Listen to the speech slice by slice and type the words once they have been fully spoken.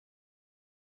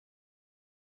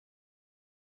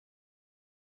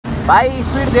भाई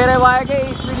स्पीड दे रहे भाई के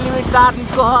स्पीड लिमिट कार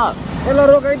इसको हाँ लो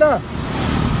रोक इधर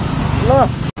लो।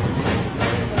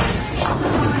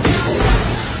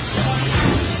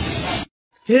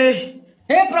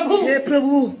 हे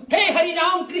प्रभु हे हरि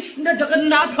राम कृष्ण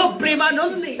जगन्नाथ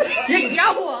प्रेमानंद, ये क्या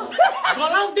हुआ?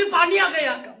 गलाव में पानी आ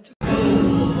गया।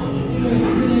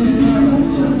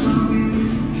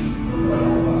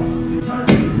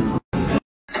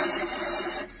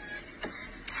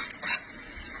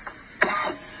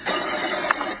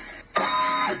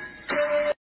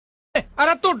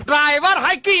 अरे तू ड्राइवर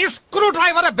है कि स्क्रू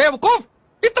ड्राइवर है बेवकूफ?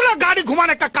 इतना गाड़ी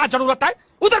घुमाने का क्या जरूरत है?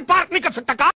 उधर पार्क नहीं कर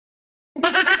सकता का?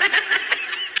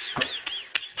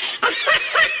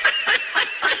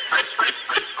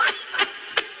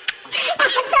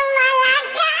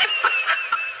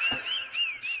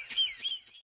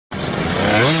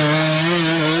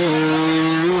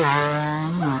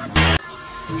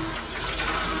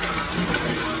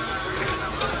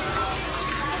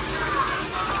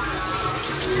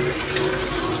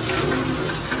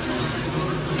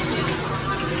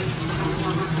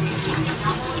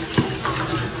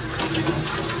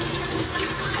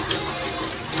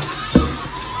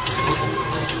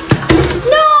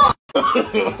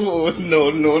 Oh, no,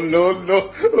 no, no, no.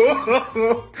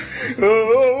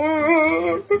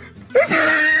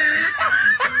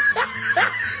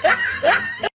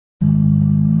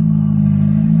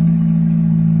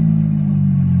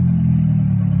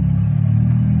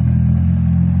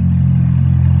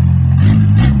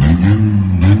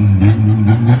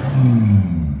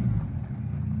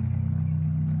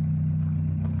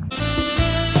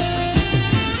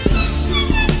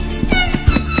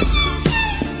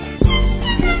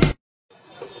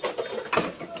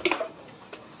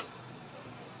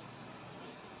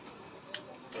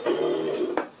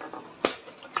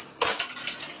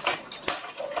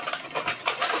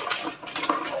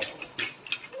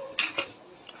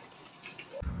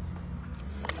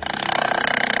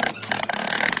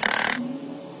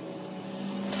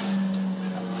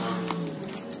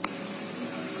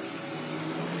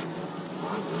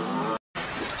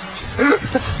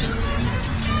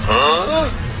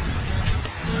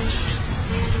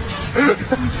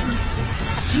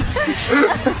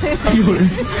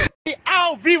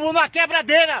 Ao vivo na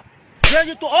quebradeira!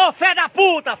 Grande tu, ô fé da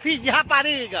puta, filho de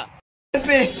rapariga!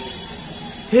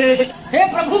 हे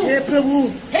प्रभु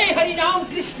हे हरि राम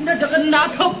कृष्ण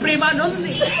जगन्नाथ प्रेमानंद,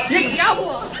 ये क्या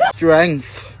हुआ?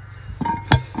 Strength.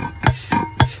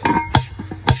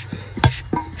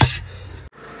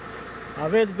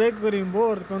 Aveți becuri în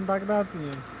bord,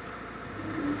 contactați-ne.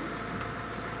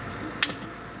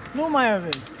 Nu mai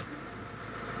aveți.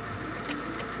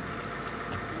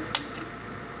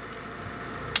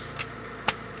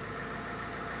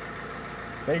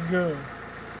 Say good.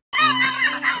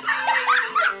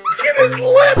 Give his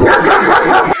lip!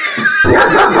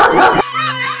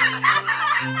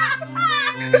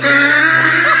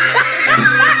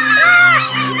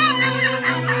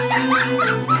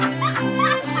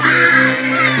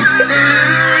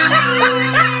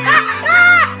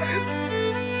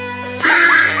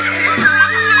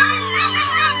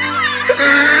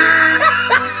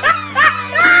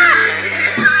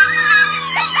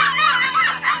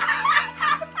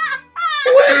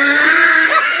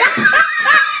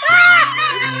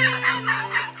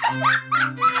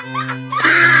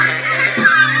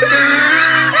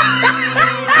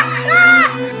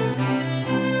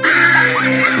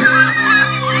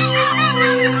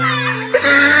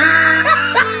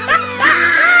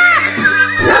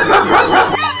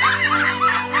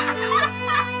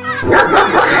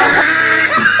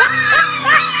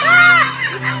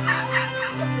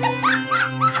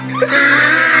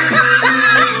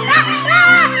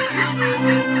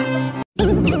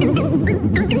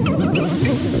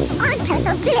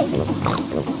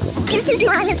 This is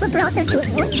my little brother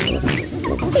George.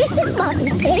 This is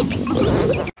mommy pig.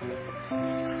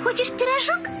 Хочешь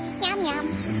пирожок? Ням-ням.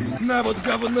 На вот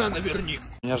говна наверни!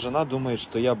 У меня жена думает,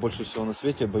 что я больше всего на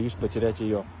свете боюсь потерять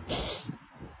ее.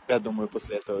 Я думаю,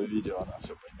 после этого видео она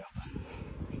все поймет.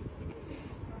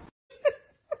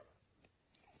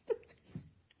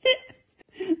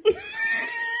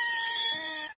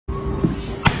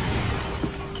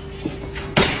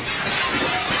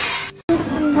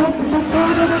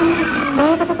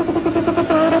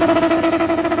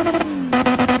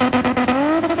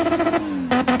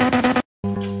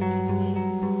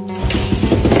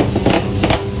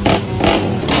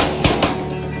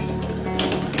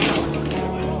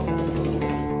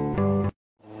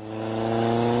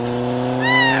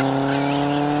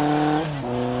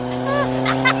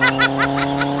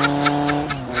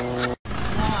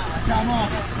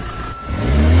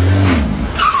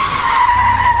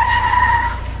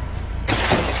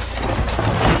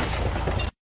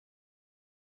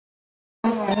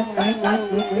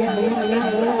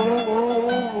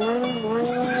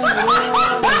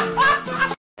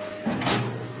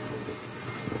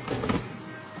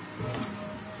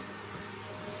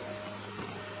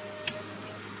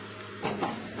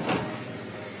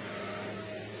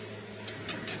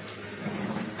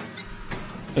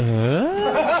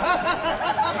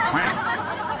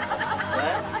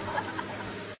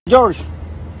 George,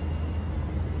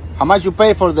 how much you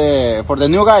pay for the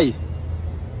new guy?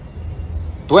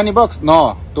 $20?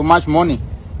 No, too much money.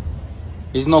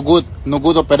 He's no good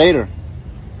operator.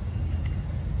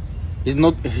 He's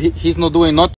not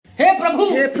doing nothing.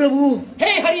 हे प्रभु हे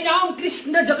हरि राम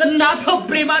कृष्ण जगन्नाथ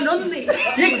प्रेमानंद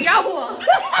ये क्या हुआ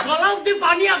गलाव में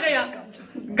पानी आ गया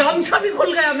गामछा भी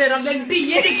खुल गया मेरा गलती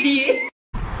ये देखिए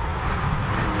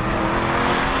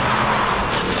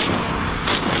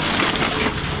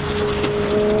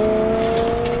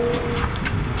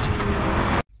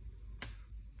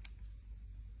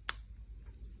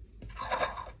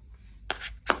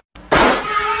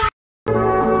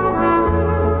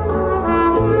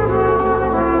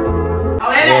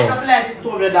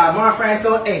My friend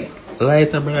so hey.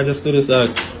 Right, I just do this dog.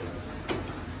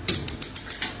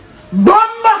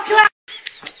 Bomba clap.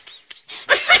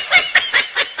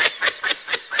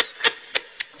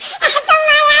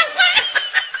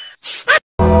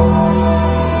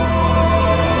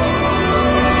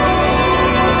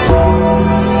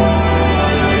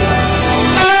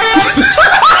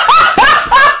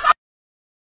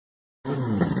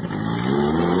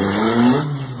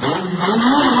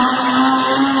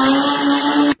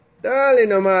 Dale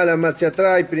nomás la marcha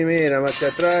atrás y primera,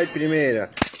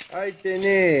 Ahí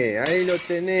tenés, ahí lo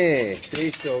tenés.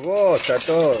 Listo, bosta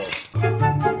todo.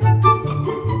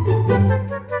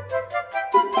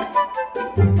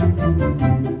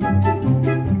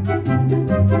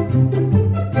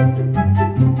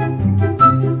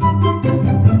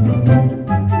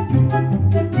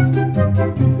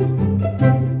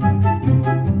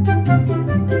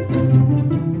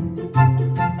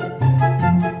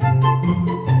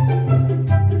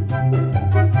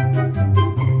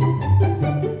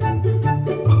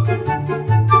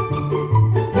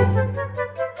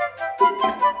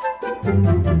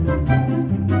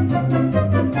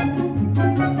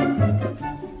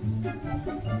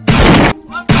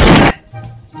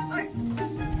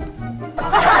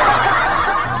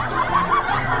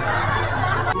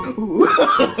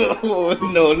 Oh,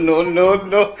 no, no, no,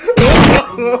 no.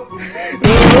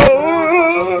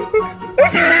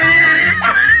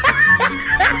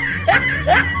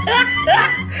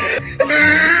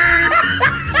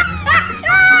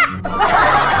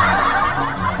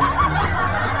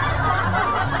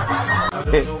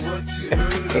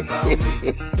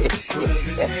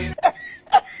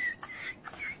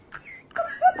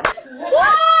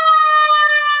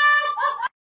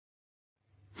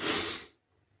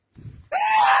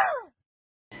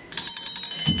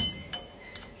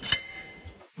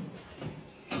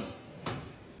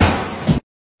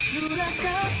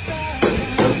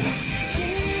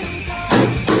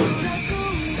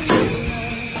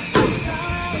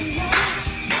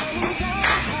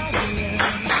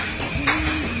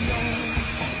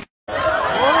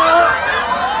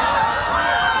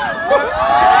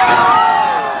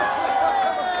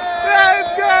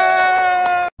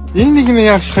 Endigina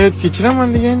yaxshi hayot kechiraman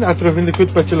deganda atrofingda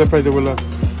ko'tpachalar paydo bo'ladi.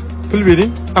 Pul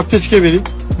bering, aptechka bering,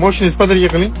 mashinangizni podarka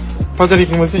qiling. Podarka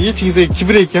qilmasa, yechingizda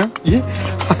kibr ekan.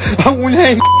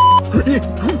 O'ylang.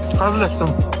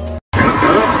 Hazillashdim.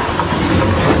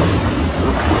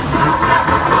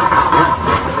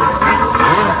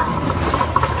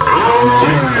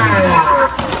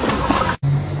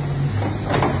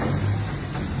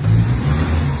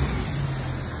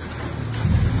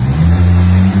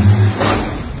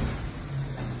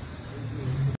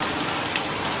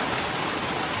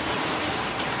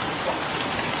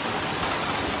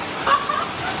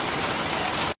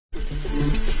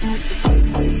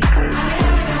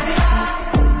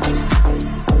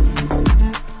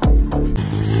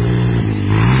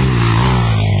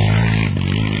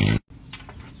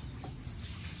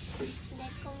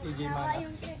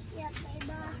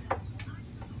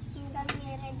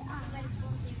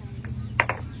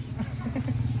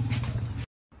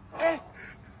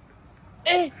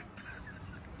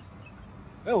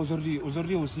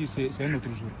 Aujourd'hui aussi, c'est un autre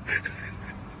jour.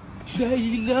 La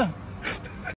ilaha.